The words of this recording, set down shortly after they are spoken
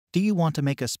Do you want to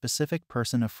make a specific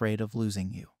person afraid of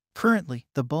losing you? Currently,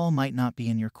 the ball might not be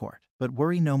in your court, but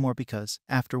worry no more because,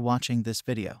 after watching this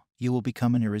video, you will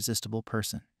become an irresistible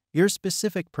person. Your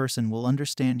specific person will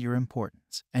understand your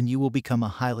importance, and you will become a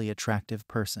highly attractive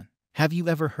person. Have you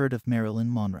ever heard of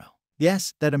Marilyn Monroe?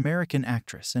 Yes, that American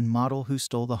actress and model who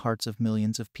stole the hearts of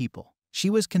millions of people. She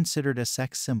was considered a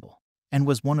sex symbol and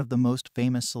was one of the most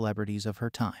famous celebrities of her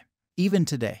time. Even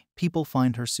today, people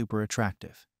find her super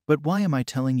attractive. But why am I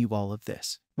telling you all of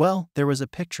this? Well, there was a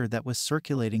picture that was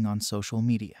circulating on social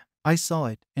media. I saw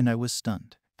it, and I was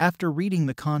stunned. After reading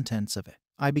the contents of it,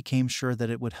 I became sure that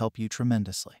it would help you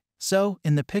tremendously. So,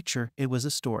 in the picture, it was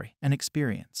a story, an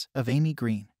experience, of Amy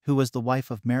Green, who was the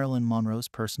wife of Marilyn Monroe's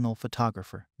personal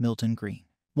photographer, Milton Green.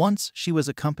 Once, she was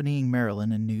accompanying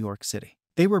Marilyn in New York City.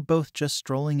 They were both just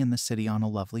strolling in the city on a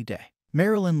lovely day.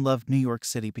 Marilyn loved New York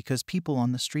City because people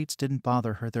on the streets didn't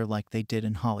bother her there like they did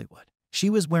in Hollywood. She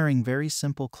was wearing very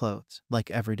simple clothes, like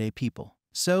everyday people.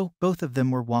 So, both of them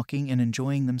were walking and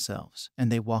enjoying themselves, and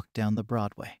they walked down the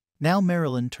Broadway. Now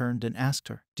Marilyn turned and asked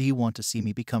her, "Do you want to see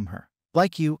me become her?"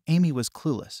 Like you, Amy was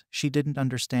clueless. She didn't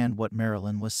understand what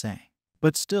Marilyn was saying.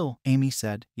 But still, Amy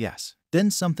said yes.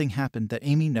 Then something happened that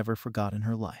Amy never forgot in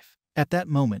her life. At that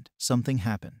moment, something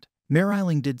happened.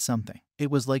 Marilyn did something.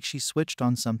 It was like she switched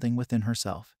on something within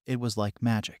herself. It was like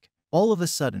magic. All of a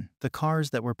sudden, the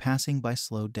cars that were passing by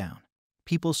slowed down.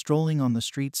 People strolling on the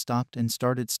street stopped and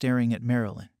started staring at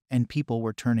Marilyn, and people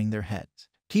were turning their heads.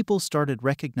 People started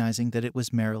recognizing that it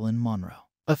was Marilyn Monroe.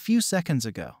 A few seconds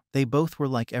ago, they both were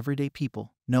like everyday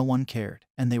people, no one cared,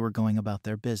 and they were going about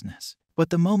their business. But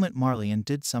the moment Marilyn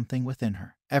did something within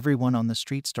her, everyone on the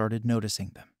street started noticing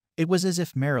them. It was as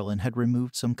if Marilyn had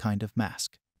removed some kind of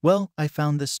mask. Well, I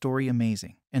found this story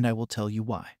amazing, and I will tell you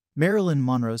why. Marilyn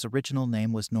Monroe's original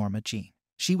name was Norma Jean.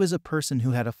 She was a person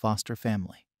who had a foster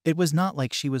family. It was not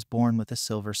like she was born with a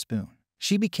silver spoon.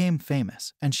 She became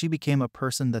famous, and she became a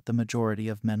person that the majority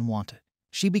of men wanted.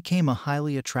 She became a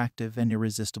highly attractive and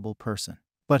irresistible person.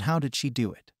 But how did she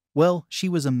do it? Well, she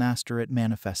was a master at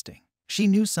manifesting. She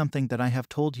knew something that I have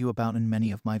told you about in many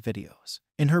of my videos.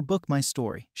 In her book My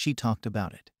Story, she talked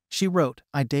about it. She wrote,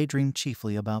 "I daydreamed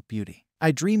chiefly about beauty.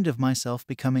 I dreamed of myself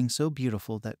becoming so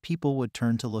beautiful that people would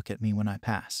turn to look at me when I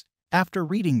passed." After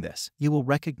reading this, you will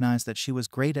recognize that she was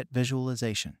great at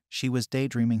visualization. She was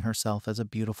daydreaming herself as a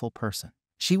beautiful person.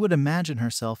 She would imagine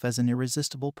herself as an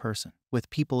irresistible person, with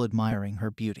people admiring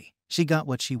her beauty. She got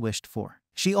what she wished for.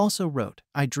 She also wrote,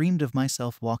 "I dreamed of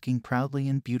myself walking proudly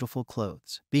in beautiful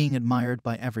clothes, being admired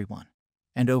by everyone,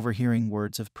 and overhearing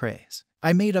words of praise.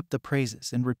 I made up the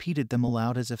praises and repeated them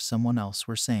aloud as if someone else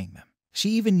were saying them." She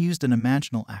even used an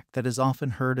imaginal act that is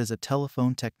often heard as a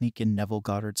telephone technique in Neville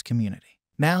Goddard's community.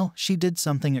 Now, she did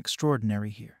something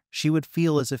extraordinary here. She would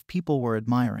feel as if people were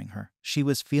admiring her. She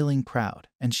was feeling proud,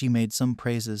 and she made some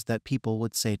praises that people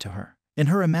would say to her. In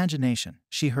her imagination,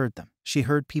 she heard them. She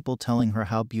heard people telling her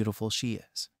how beautiful she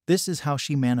is. This is how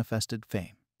she manifested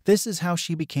fame. This is how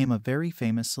she became a very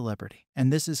famous celebrity.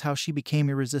 And this is how she became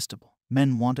irresistible.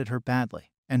 Men wanted her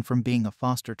badly, and from being a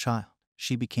foster child,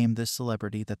 she became this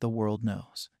celebrity that the world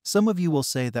knows. Some of you will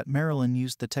say that Marilyn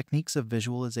used the techniques of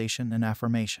visualization and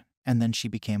affirmation, and then she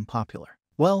became popular.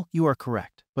 Well, you are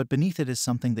correct, but beneath it is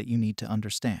something that you need to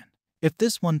understand. If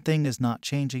this one thing is not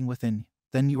changing within you,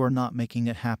 then you are not making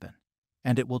it happen,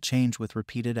 and it will change with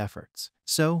repeated efforts.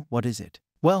 So, what is it?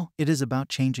 Well, it is about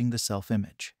changing the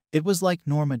self-image. It was like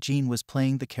Norma Jean was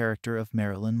playing the character of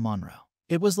Marilyn Monroe.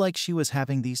 It was like she was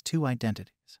having these two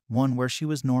identities, one where she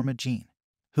was Norma Jean,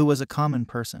 who was a common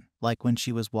person, like when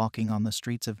she was walking on the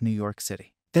streets of New York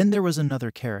City. Then there was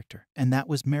another character, and that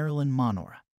was Marilyn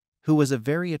Monroe, who was a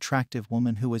very attractive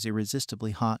woman who was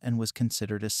irresistibly hot and was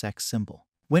considered a sex symbol.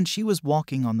 When she was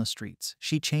walking on the streets,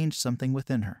 she changed something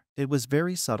within her. It was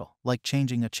very subtle, like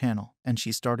changing a channel, and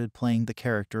she started playing the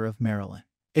character of Marilyn.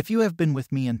 If you have been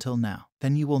with me until now,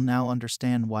 then you will now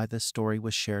understand why this story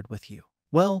was shared with you.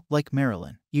 Well, like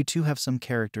Marilyn, you too have some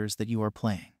characters that you are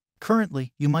playing.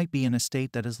 Currently, you might be in a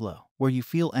state that is low, where you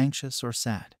feel anxious or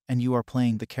sad, and you are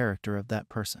playing the character of that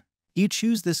person. You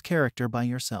choose this character by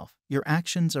yourself. Your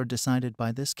actions are decided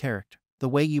by this character. The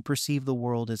way you perceive the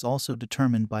world is also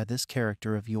determined by this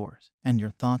character of yours, and your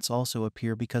thoughts also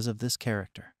appear because of this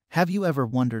character. Have you ever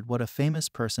wondered what a famous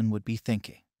person would be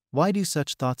thinking? Why do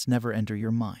such thoughts never enter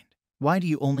your mind? Why do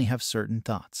you only have certain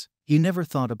thoughts? You never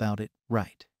thought about it,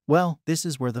 right? Well, this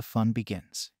is where the fun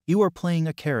begins. You are playing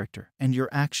a character, and your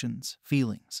actions,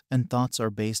 feelings, and thoughts are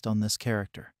based on this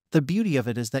character. The beauty of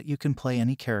it is that you can play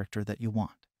any character that you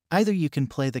want. Either you can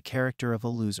play the character of a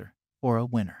loser or a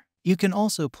winner. You can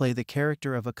also play the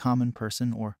character of a common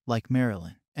person or, like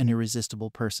Marilyn, an irresistible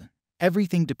person.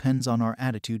 Everything depends on our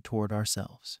attitude toward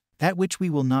ourselves. That which we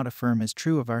will not affirm as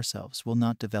true of ourselves will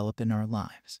not develop in our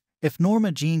lives. If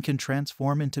Norma Jean can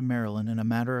transform into Marilyn in a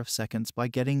matter of seconds by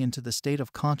getting into the state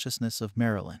of consciousness of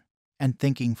Marilyn and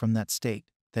thinking from that state,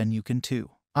 then you can too.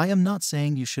 I am not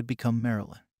saying you should become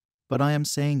Marilyn, but I am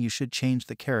saying you should change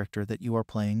the character that you are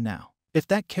playing now. If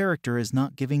that character is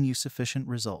not giving you sufficient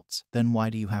results, then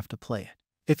why do you have to play it?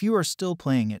 If you are still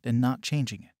playing it and not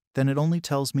changing it, then it only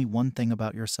tells me one thing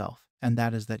about yourself, and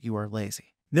that is that you are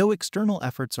lazy. No external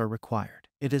efforts are required.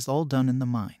 It is all done in the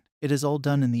mind. It is all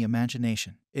done in the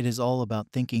imagination. It is all about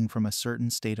thinking from a certain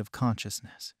state of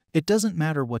consciousness. It doesn't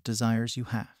matter what desires you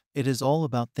have. It is all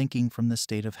about thinking from the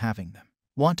state of having them.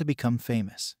 Want to become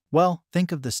famous? Well,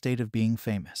 think of the state of being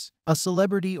famous. A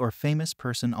celebrity or famous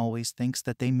person always thinks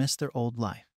that they miss their old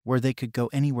life, where they could go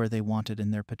anywhere they wanted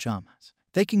in their pajamas.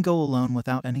 They can go alone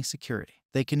without any security.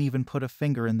 They can even put a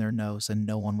finger in their nose and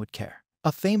no one would care.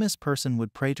 A famous person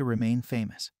would pray to remain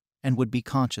famous and would be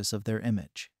conscious of their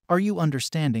image. Are you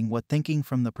understanding what thinking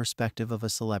from the perspective of a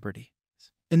celebrity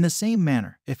is? In the same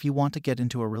manner, if you want to get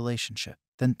into a relationship,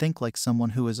 then think like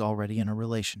someone who is already in a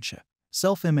relationship.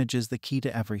 Self-image is the key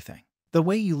to everything. The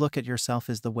way you look at yourself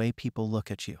is the way people look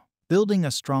at you. Building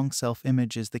a strong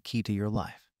self-image is the key to your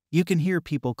life. You can hear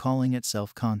people calling it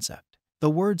self-concept. The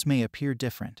words may appear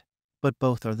different, but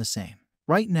both are the same.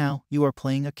 Right now, you are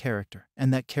playing a character,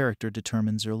 and that character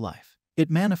determines your life. It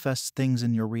manifests things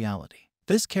in your reality.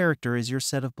 This character is your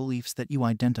set of beliefs that you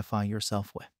identify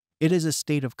yourself with. It is a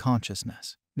state of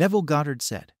consciousness. Neville Goddard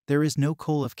said, "There is no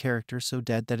coal of character so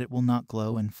dead that it will not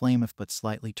glow and flame if but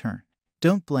slightly turned."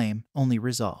 Don't blame, only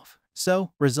resolve.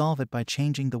 So, resolve it by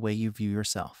changing the way you view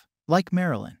yourself. Like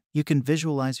Marilyn, you can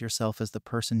visualize yourself as the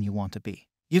person you want to be.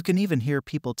 You can even hear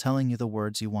people telling you the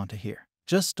words you want to hear.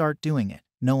 Just start doing it.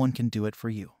 No one can do it for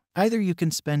you. Either you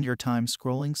can spend your time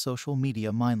scrolling social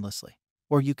media mindlessly,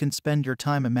 or you can spend your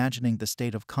time imagining the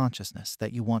state of consciousness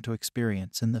that you want to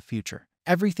experience in the future.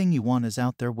 Everything you want is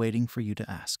out there waiting for you to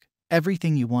ask.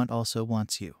 Everything you want also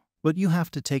wants you, but you have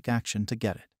to take action to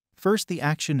get it. First, the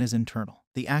action is internal.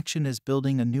 The action is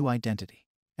building a new identity,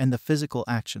 and the physical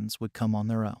actions would come on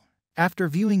their own. After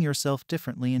viewing yourself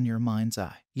differently in your mind's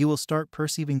eye, you will start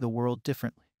perceiving the world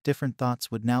differently. Different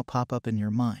thoughts would now pop up in your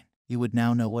mind. You would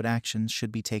now know what actions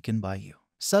should be taken by you.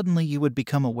 Suddenly, you would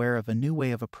become aware of a new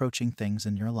way of approaching things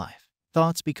in your life.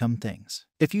 Thoughts become things.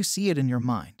 If you see it in your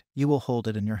mind, you will hold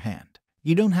it in your hand.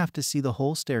 You don't have to see the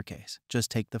whole staircase,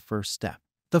 just take the first step.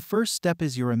 The first step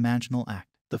is your imaginal act.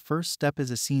 The first step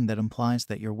is a scene that implies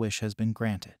that your wish has been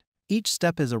granted. Each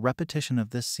step is a repetition of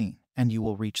this scene, and you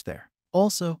will reach there.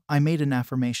 Also, I made an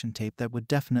affirmation tape that would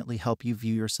definitely help you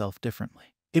view yourself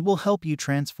differently. It will help you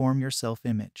transform your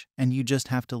self-image, and you just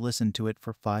have to listen to it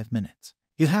for 5 minutes.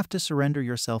 You have to surrender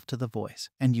yourself to the voice,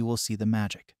 and you will see the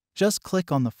magic. Just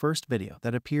click on the first video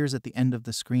that appears at the end of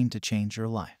the screen to change your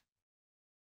life.